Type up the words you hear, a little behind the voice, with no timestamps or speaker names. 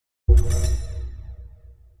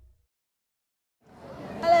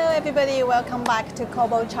Hello everybody, welcome back to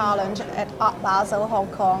CoBo Challenge at Art Basel, Hong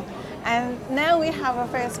Kong. And now we have a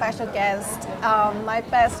very special guest, my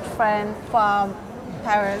best friend from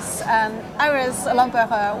Paris, Iris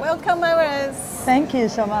Lempereur. Welcome, Iris. Thank you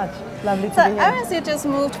so much. Lovely to be here. Iris, you just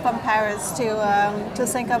moved from Paris to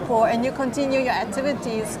Singapore, and you continue your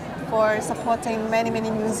activities for supporting many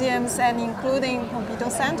museums, and including Pompidou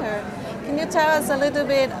Center. Can you tell us a little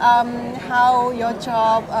bit how your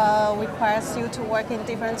job requires you to work in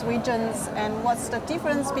different regions, and what's the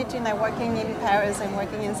difference between working in Paris and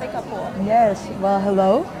working in Singapore? Yes, well,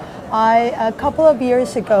 hello. A couple of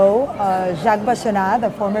years ago, Jacques Bassonat,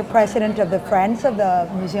 the former president of the Friends of the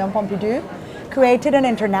Museum Pompidou, created an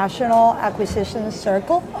international acquisition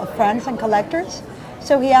circle of friends and collectors.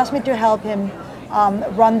 So he asked me to help him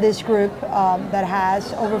run this group that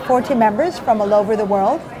has over 40 members from all over the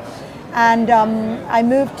world. And I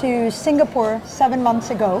moved to Singapore 7 months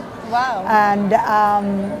ago. Wow. And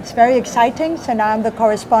it's very exciting. So now I'm the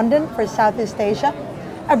correspondent for Southeast Asia,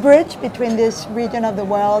 a bridge between this region of the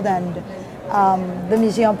world and the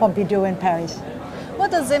Museum Pompidou in Paris.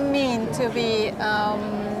 What does it mean to be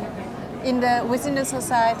within the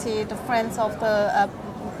society, the friends of the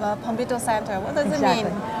Pompidou Center? What does it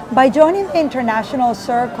mean? By joining the international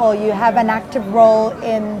circle, you have an active role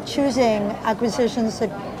in choosing acquisitions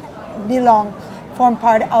that form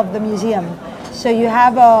part of the museum. So you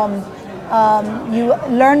have you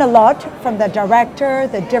learn a lot from the director,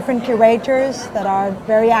 the different curators that are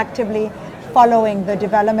very actively following the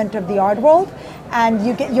development of the art world, and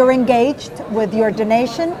you're engaged with your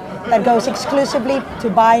donation that goes exclusively to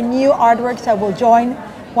buy new artworks that will join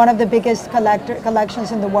one of the biggest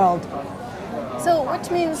collections in the world. So, which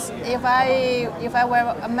means if I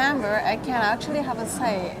were a member, I can actually have a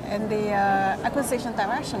say in the acquisition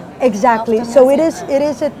direction. Exactly. So it's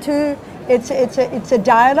a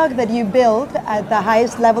dialogue that you build at the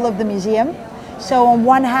highest level of the museum. So on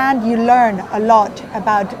one hand, you learn a lot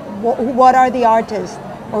about what are the artists,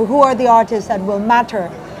 or who are the artists that will matter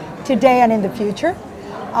today and in the future,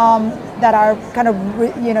 that are kind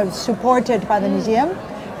of supported by the museum.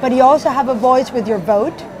 But you also have a voice with your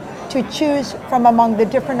vote to choose from among the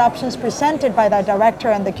different options presented by the director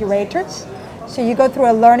and the curators. So you go through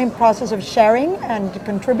a learning process of sharing and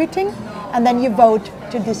contributing, and then you vote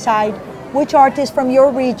to decide which artist from your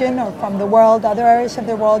region or from the world, other areas of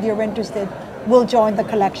the world you're interested, will join the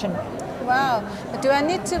collection. Wow, but do I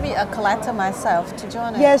need to be a collector myself to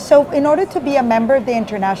join it? Yes, so in order to be a member of the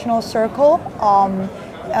international circle,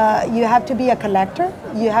 you have to be a collector,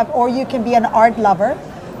 or you can be an art lover,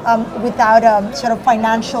 without a sort of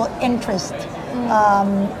financial interest,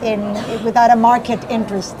 without a market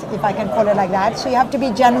interest, if I can call it like that. So you have to be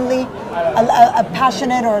generally a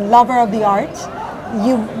passionate or lover of the arts.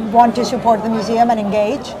 You want to support the museum and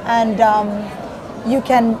engage, and you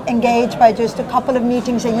can engage by just a couple of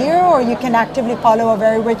meetings a year, or you can actively follow a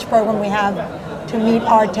very rich program we have to meet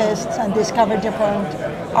artists and discover different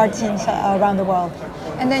art scenes around the world.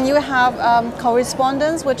 And then you have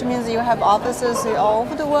correspondence, which means you have offices all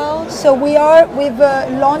over the world. So we've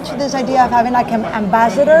launched this idea of having like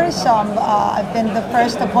ambassadors. I've been the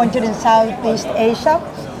first appointed in Southeast Asia.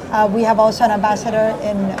 We have also an ambassador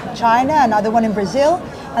in China, another one in Brazil.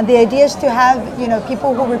 And the idea is to have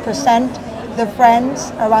people who represent the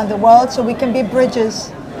friends around the world, so we can be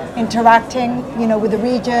bridges, interacting with the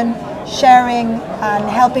region, sharing and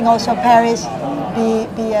helping also Paris be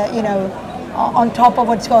on top of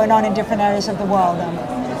what's going on in different areas of the world.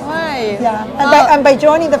 Right. Yeah, and by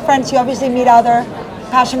joining the Friends, you obviously meet other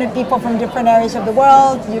passionate people from different areas of the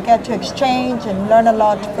world. You get to exchange and learn a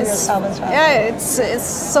lot for yourself as well. Yeah, it's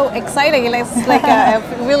so exciting. It's like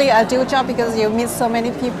really a dual job, because you meet so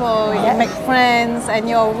many people, you make friends, and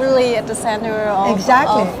you're really at the center of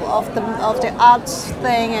the arts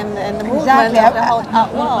thing and the movement of the whole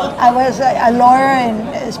art world. I was a lawyer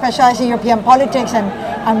and specialized in European politics, and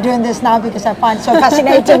I'm doing this now because I find it so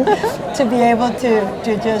fascinating to be able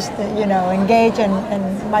to just engage in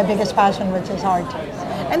my biggest passion, which is art.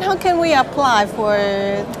 And how can we apply for?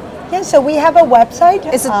 Yeah, so we have a website.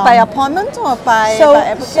 Is it by appointment or by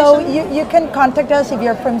application? So you can contact us. If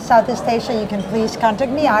you're from Southeast Asia, you can please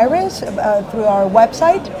contact me, Iris, through our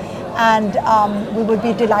website, and we would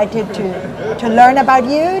be delighted to learn about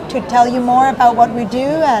you, to tell you more about what we do,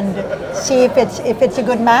 and see if it's a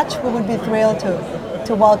good match. We would be thrilled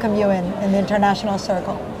to welcome you in the international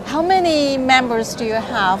circle. How many members do you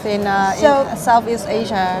have in Southeast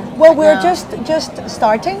Asia? Well, we're just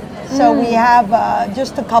starting, so we have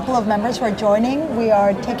just a couple of members who are joining. We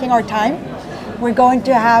are taking our time. We're going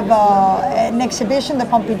to have an exhibition. The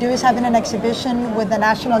Pompidou is having an exhibition with the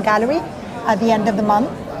National Gallery at the end of the month.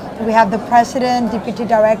 We have the president, deputy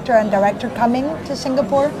director, and director coming to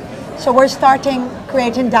Singapore. So we're starting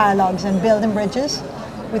creating dialogues and building bridges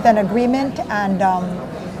with an agreement and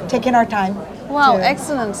taking our time. Wow,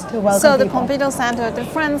 excellent. So the Pompidou Center, the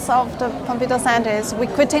friends of the Pompidou Center is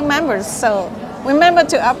recruiting members. So remember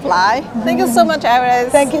to apply. Thank you so much,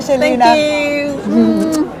 Iris. Thank you, Selena. Thank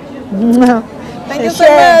you. Thank you so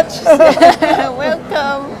much.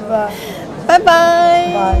 Welcome. Bye. Bye-bye.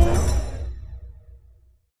 Bye.